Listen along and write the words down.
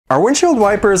Are windshield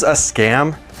wipers a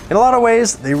scam? In a lot of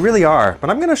ways, they really are, but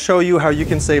I'm going to show you how you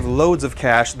can save loads of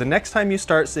cash the next time you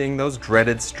start seeing those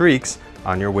dreaded streaks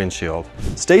on your windshield.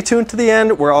 Stay tuned to the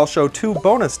end where I'll show 2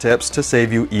 bonus tips to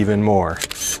save you even more.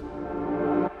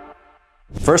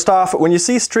 First off, when you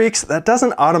see streaks, that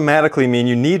doesn't automatically mean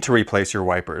you need to replace your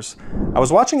wipers. I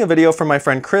was watching a video from my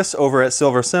friend Chris over at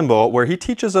Silver Symbol where he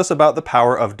teaches us about the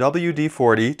power of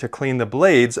WD-40 to clean the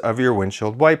blades of your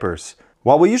windshield wipers.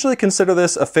 While we usually consider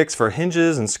this a fix for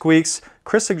hinges and squeaks,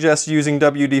 Chris suggests using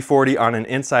WD-40 on an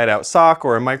inside-out sock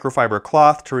or a microfiber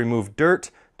cloth to remove dirt,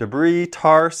 debris,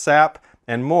 tar, sap,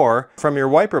 and more from your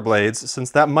wiper blades, since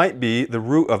that might be the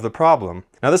root of the problem.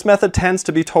 Now, this method tends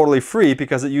to be totally free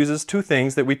because it uses 2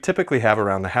 things that we typically have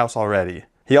around the house already.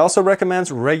 He also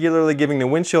recommends regularly giving the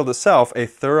windshield itself a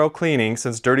thorough cleaning,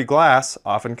 since dirty glass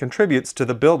often contributes to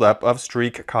the buildup of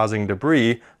streak-causing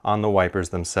debris on the wipers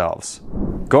themselves.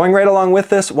 Going right along with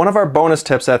this, one of our bonus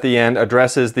tips at the end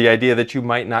addresses the idea that you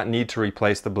might not need to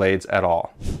replace the blades at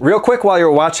all. Real quick, while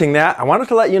you're watching that, I wanted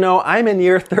to let you know I'm in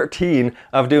year 13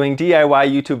 of doing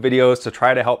DIY YouTube videos to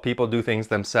try to help people do things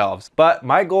themselves. But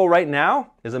my goal right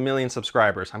now is 1 million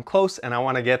subscribers. I'm close and I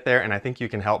want to get there, and I think you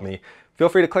can help me. Feel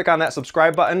free to click on that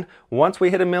subscribe button. Once we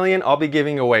hit 1 million, I'll be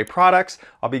giving away products,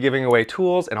 I'll be giving away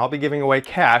tools, and I'll be giving away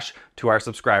cash to our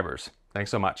subscribers.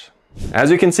 Thanks so much.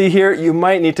 As you can see here, you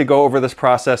might need to go over this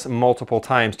process multiple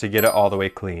times to get it all the way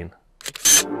clean.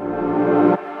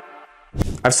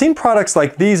 I've seen products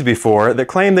like these before that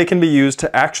claim they can be used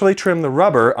to actually trim the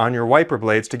rubber on your wiper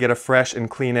blades to get a fresh and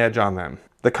clean edge on them.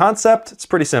 The concept, it's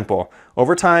pretty simple.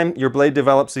 Over time, your blade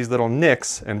develops these little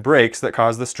nicks and breaks that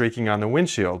cause the streaking on the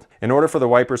windshield. In order for the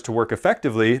wipers to work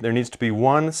effectively, there needs to be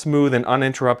one smooth and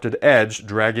uninterrupted edge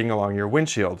dragging along your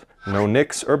windshield. No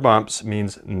nicks or bumps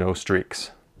means no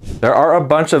streaks. There are a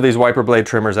bunch of these wiper blade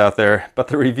trimmers out there, but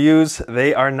the reviews,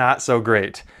 they are not so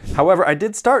great. However, I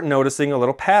did start noticing a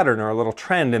little pattern or a little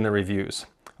trend in the reviews.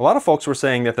 A lot of folks were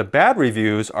saying that the bad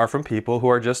reviews are from people who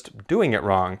are just doing it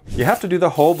wrong. You have to do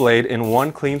the whole blade in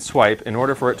one clean swipe in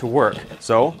order for it to work.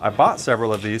 So I bought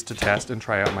several of these to test and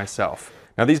try out myself.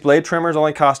 Now, these blade trimmers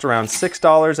only cost around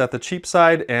 $6 at the cheap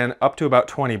side and up to about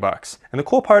 20 bucks. And the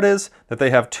cool part is that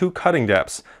they have 2 cutting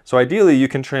depths. So ideally you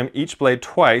can trim each blade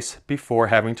twice before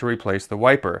having to replace the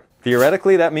wiper.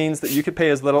 Theoretically, that means that you could pay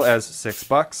as little as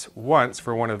 $6 once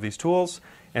for one of these tools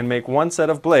and make one set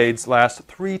of blades last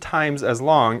 3 times as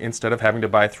long instead of having to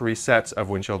buy 3 sets of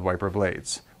windshield wiper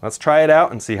blades. Let's try it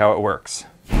out and see how it works.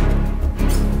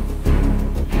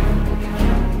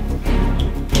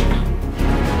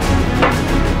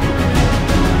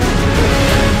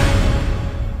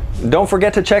 Don't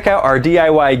forget to check out our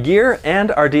DIY gear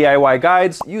and our DIY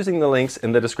guides using the links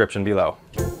in the description below.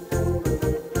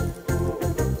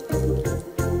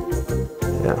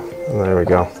 Yeah, there we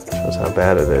go. Shows how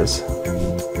bad it is.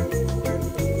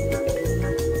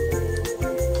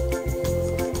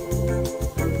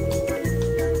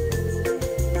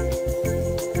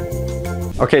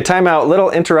 Okay, time out, little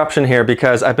interruption here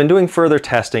because I've been doing further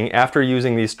testing after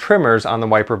using these trimmers on the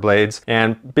wiper blades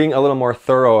and being a little more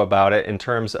thorough about it in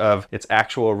terms of its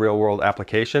actual real-world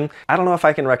application. I don't know if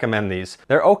I can recommend these.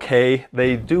 They're okay,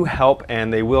 they do help,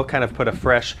 and they will kind of put a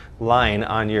fresh line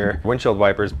on your windshield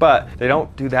wipers, but they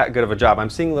don't do that good of a job. I'm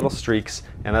seeing little streaks,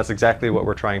 and that's exactly what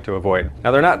we're trying to avoid.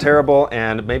 Now, they're not terrible,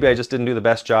 and maybe I just didn't do the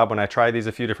best job when I tried these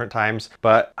a few different times,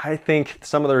 but I think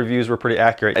some of the reviews were pretty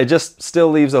accurate. It just still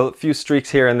leaves a few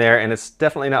streaks here and there, and it's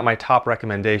definitely not my top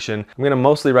recommendation. I'm gonna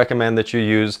mostly recommend that you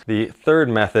use the third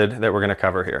method that we're gonna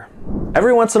cover here.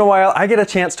 Every once in a while, I get a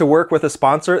chance to work with a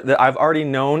sponsor that I've already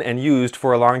known and used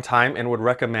for a long time and would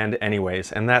recommend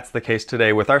anyways, and that's the case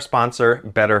today with our sponsor,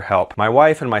 BetterHelp. My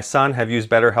wife and my son have used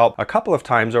BetterHelp a couple of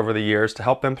times over the years to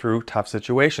help them through tough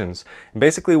situations. And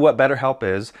basically what BetterHelp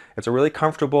is, it's a really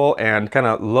comfortable and kind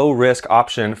of low-risk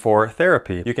option for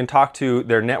therapy. You can talk to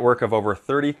their network of over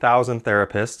 30,000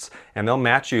 therapists, and they'll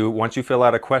match you once you fill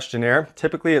out a questionnaire.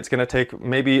 Typically, it's gonna take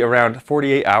maybe around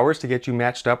 48 hours to get you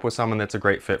matched up with someone that's a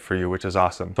great fit for you, which is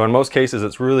awesome. So in most cases,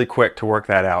 it's really quick to work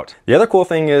that out. The other cool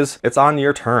thing is it's on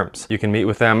your terms. You can meet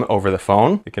with them over the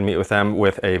phone, you can meet with them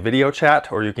with a video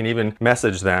chat, or you can even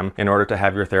message them in order to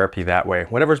have your therapy that way,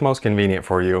 whatever's most convenient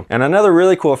for you. And another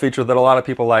really cool feature that a lot of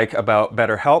people like about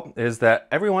BetterHelp is that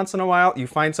every once in a while, you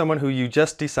find someone who you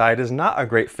just decide is not a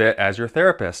great fit as your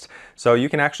therapist. So you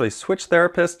can actually switch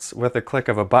therapists with a click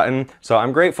of a button. So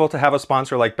I'm grateful to have a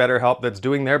sponsor like BetterHelp that's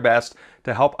doing their best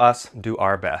to help us do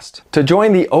our best. To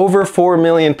join the over 4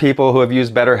 million people who have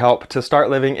used BetterHelp to start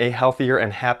living a healthier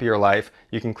and happier life,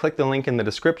 you can click the link in the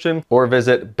description or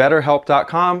visit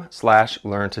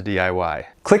betterhelp.com/learn-to-DIY.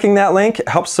 Clicking that link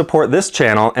helps support this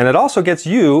channel, and it also gets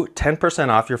you 10%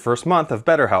 off your first month of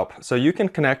BetterHelp, so you can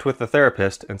connect with the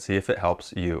therapist and see if it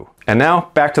helps you. And now,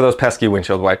 back to those pesky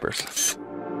windshield wipers.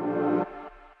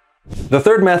 The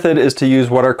third method is to use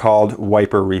what are called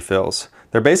wiper refills.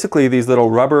 They're basically these little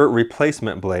rubber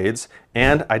replacement blades,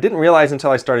 and I didn't realize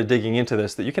until I started digging into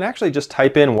this that you can actually just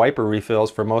type in wiper refills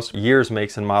for most years,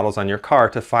 makes, and models on your car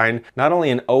to find not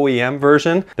only an OEM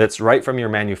version that's right from your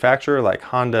manufacturer like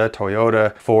Honda,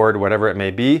 Toyota, Ford, whatever it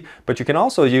may be, but you can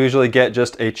also usually get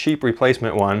just a cheap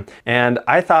replacement one, and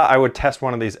I thought I would test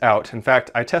one of these out. In fact,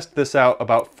 I tested this out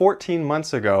about 14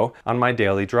 months ago on my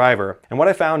daily driver, and what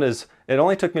I found is it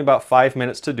only took me about 5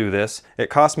 minutes to do this. It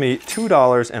cost me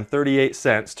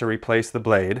 $2.38 to replace the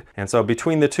blade. And so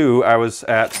between the two, I was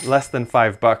at less than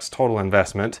 $5 total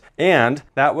investment. And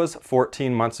that was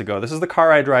 14 months ago. This is the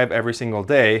car I drive every single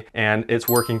day, and it's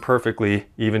working perfectly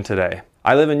even today.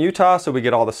 I live in Utah, so we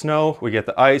get all the snow, we get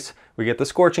the ice, we get the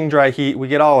scorching dry heat, we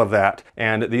get all of that.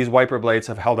 And these wiper blades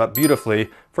have held up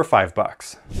beautifully for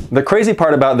 $5. The crazy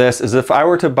part about this is if I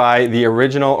were to buy the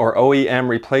original or OEM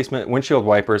replacement windshield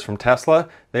wipers from Tesla,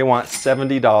 they want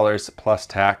 $70 plus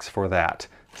tax for that.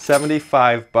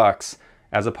 $75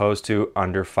 as opposed to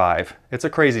under $5. It's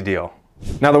a crazy deal.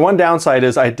 Now the one downside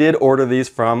is I did order these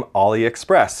from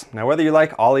AliExpress. Now whether you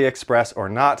like AliExpress or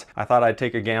not, I thought I'd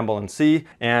take a gamble and see,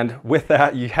 and with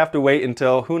that you have to wait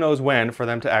until who knows when for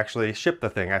them to actually ship the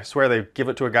thing. I swear they give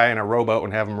it to a guy in a rowboat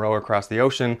and have him row across the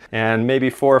ocean, and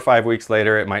maybe 4 or 5 weeks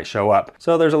later it might show up.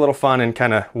 So there's a little fun in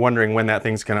kind of wondering when that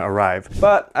thing's gonna arrive.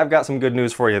 But I've got some good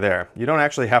news for you there. You don't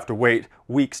actually have to wait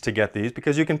weeks to get these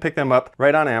because you can pick them up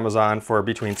right on Amazon for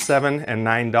between $7 and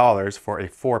 $9 for a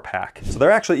 4-pack. So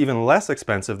they're actually even less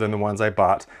expensive than the ones I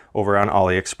bought over on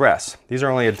AliExpress. These are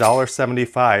only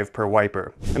 $1.75 per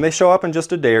wiper. And they show up in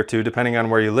just a day or two depending on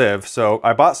where you live. So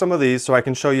I bought some of these so I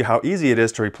can show you how easy it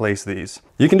is to replace these.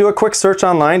 You can do a quick search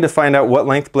online to find out what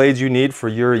length blades you need for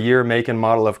your year, make, and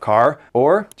model of car,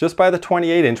 or just buy the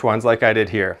 28-inch ones like I did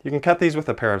here. You can cut these with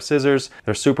a pair of scissors.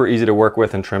 They're super easy to work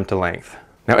with and trim to length.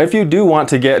 Now, if you do want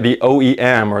to get the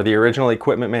OEM or the original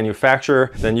equipment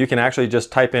manufacturer, then you can actually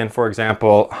just type in, for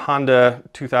example, Honda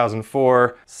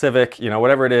 2004 Civic,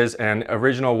 whatever it is, and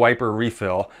original wiper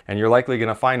refill, and you're likely going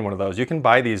to find one of those. You can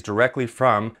buy these directly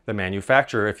from the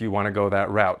manufacturer if you want to go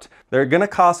that route. They're going to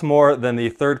cost more than the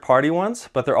third-party ones,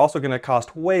 but they're also going to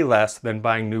cost way less than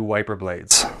buying new wiper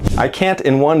blades. I can't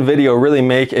in one video really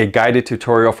make a guided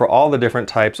tutorial for all the different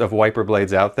types of wiper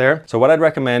blades out there. So what I'd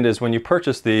recommend is when you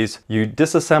purchase these, you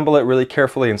disassemble it really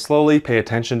carefully and slowly, pay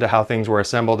attention to how things were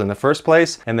assembled in the first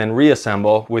place, and then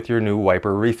reassemble with your new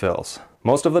wiper refills.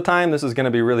 Most of the time this is going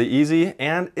to be really easy,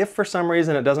 and if for some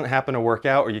reason it doesn't happen to work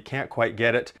out or you can't quite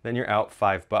get it, then you're out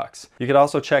 $5. You could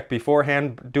also check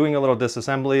beforehand, doing a little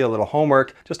disassembly, a little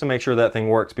homework, just to make sure that thing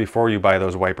works before you buy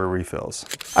those wiper refills.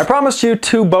 I promised you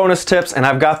 2 bonus tips, and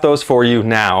I've got those for you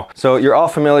now. So you're all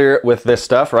familiar with this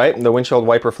stuff, right? The windshield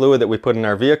wiper fluid that we put in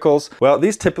our vehicles. Well,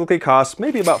 these typically cost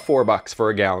maybe about $4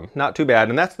 for a gallon. Not too bad,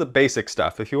 and that's the basic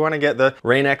stuff. If you want to get the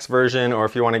Rain-X version, or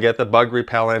if you want to get the bug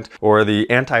repellent or the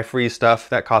anti-freeze stuff,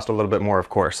 that cost a little bit more, of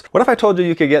course. What if I told you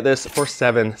you could get this for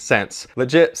 7 cents?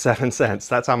 Legit 7 cents.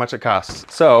 That's how much it costs.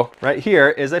 So right here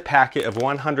is a packet of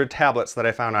 100 tablets that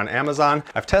I found on Amazon.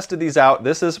 I've tested these out.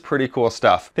 This is pretty cool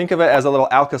stuff. Think of it as a little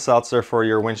Alka-Seltzer for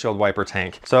your windshield wiper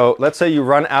tank. So let's say you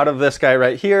run out of this guy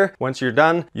right here. Once you're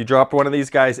done, you drop one of these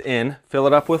guys in, fill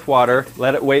it up with water,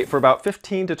 let it wait for about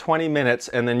 15 to 20 minutes,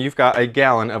 and then you've got a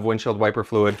gallon of windshield wiper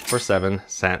fluid for 7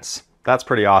 cents. That's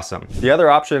pretty awesome. The other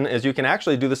option is you can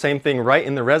actually do the same thing right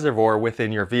in the reservoir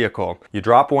within your vehicle. You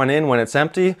drop one in when it's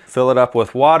empty, fill it up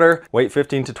with water, wait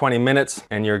 15 to 20 minutes,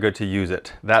 and you're good to use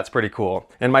it. That's pretty cool.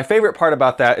 And my favorite part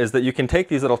about that is that you can take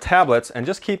these little tablets and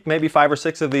just keep maybe 5 or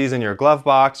 6 of these in your glove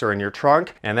box or in your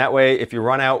trunk. And that way, if you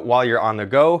run out while you're on the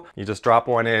go, you just drop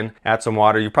one in, add some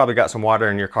water. You've probably got some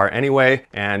water in your car anyway,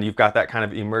 and you've got that kind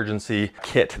of emergency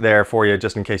kit there for you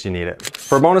just in case you need it.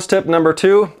 For bonus tip number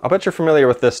 2, I'll bet you're familiar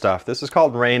with this stuff. This is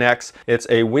called Rain-X. It's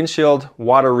a windshield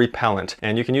water repellent,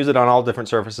 and you can use it on all different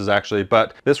surfaces actually,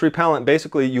 but this repellent,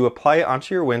 basically you apply it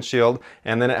onto your windshield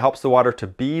and then it helps the water to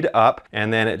bead up,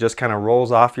 and then it just kind of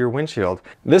rolls off your windshield.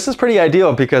 This is pretty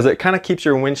ideal because it kind of keeps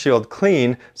your windshield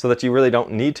clean so that you really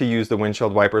don't need to use the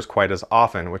windshield wipers quite as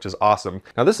often, which is awesome.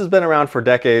 Now this has been around for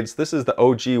decades. This is the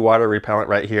OG water repellent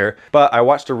right here, but I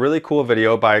watched a really cool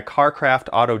video by Carcraft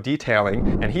Auto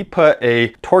Detailing, and he put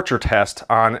a torture test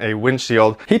on a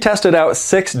windshield. He tested tested out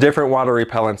 6 different water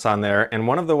repellents on there, and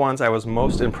one of the ones I was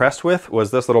most impressed with was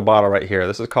this little bottle right here.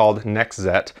 This is called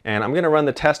Nexzet, and I'm gonna run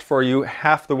the test for you,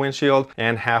 half the windshield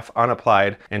and half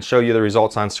unapplied, and show you the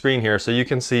results on screen here so you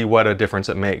can see what a difference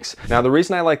it makes. Now, the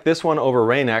reason I like this one over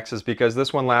Rain-X is because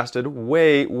this one lasted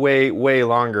way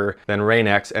longer than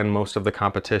Rain-X and most of the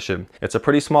competition. It's a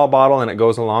pretty small bottle and it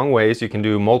goes a long ways. You can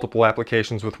do multiple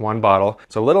applications with one bottle.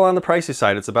 It's a little on the pricey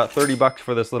side. It's about 30 bucks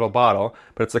for this little bottle,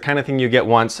 but it's the kind of thing you get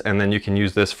once and then you can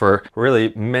use this for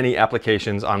really many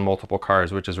applications on multiple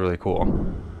cars, which is really cool.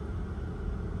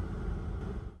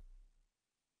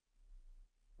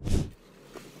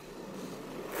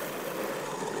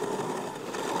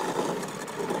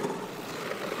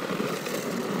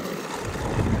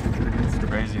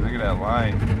 Crazy, look at that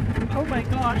line. Oh my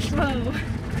gosh, whoa.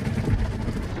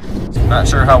 Not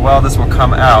sure how well this will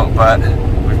come out, but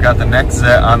we've got the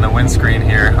Nexzet on the windscreen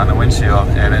here, on the windshield,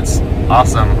 and it's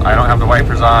awesome. I don't have the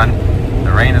wipers on,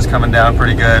 the rain is coming down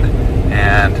pretty good,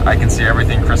 and I can see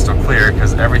everything crystal clear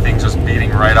because everything's just beating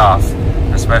right off,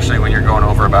 especially when you're going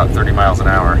over about 30 miles an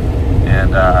hour.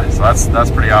 And so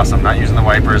that's pretty awesome. Not using the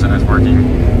wipers and it's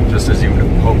working just as you would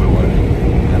hope it would.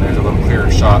 And there's a little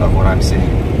clearer shot of what I'm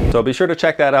seeing. So be sure to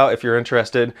check that out if you're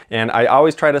interested. And I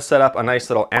always try to set up a nice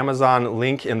little Amazon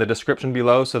link in the description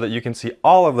below so that you can see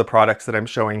all of the products that I'm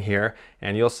showing here,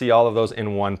 and you'll see all of those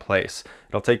in one place.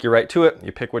 It'll take you right to it.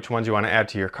 You pick which ones you want to add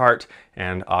to your cart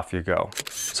and off you go.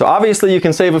 So obviously you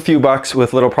can save a few bucks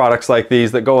with little products like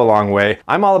these that go a long way.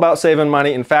 I'm all about saving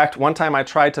money. In fact, one time I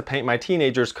tried to paint my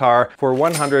teenager's car for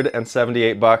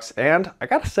 178 bucks, and I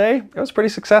gotta say, it was pretty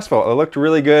successful. It looked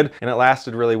really good and it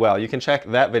lasted really well. You can check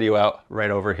that video out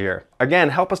right over here. Again,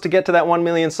 help us to get to that 1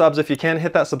 million subs. If you can,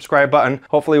 hit that subscribe button.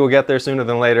 Hopefully we'll get there sooner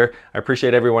than later. I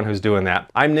appreciate everyone who's doing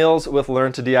that. I'm Nils with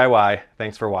Learn to DIY.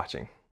 Thanks for watching.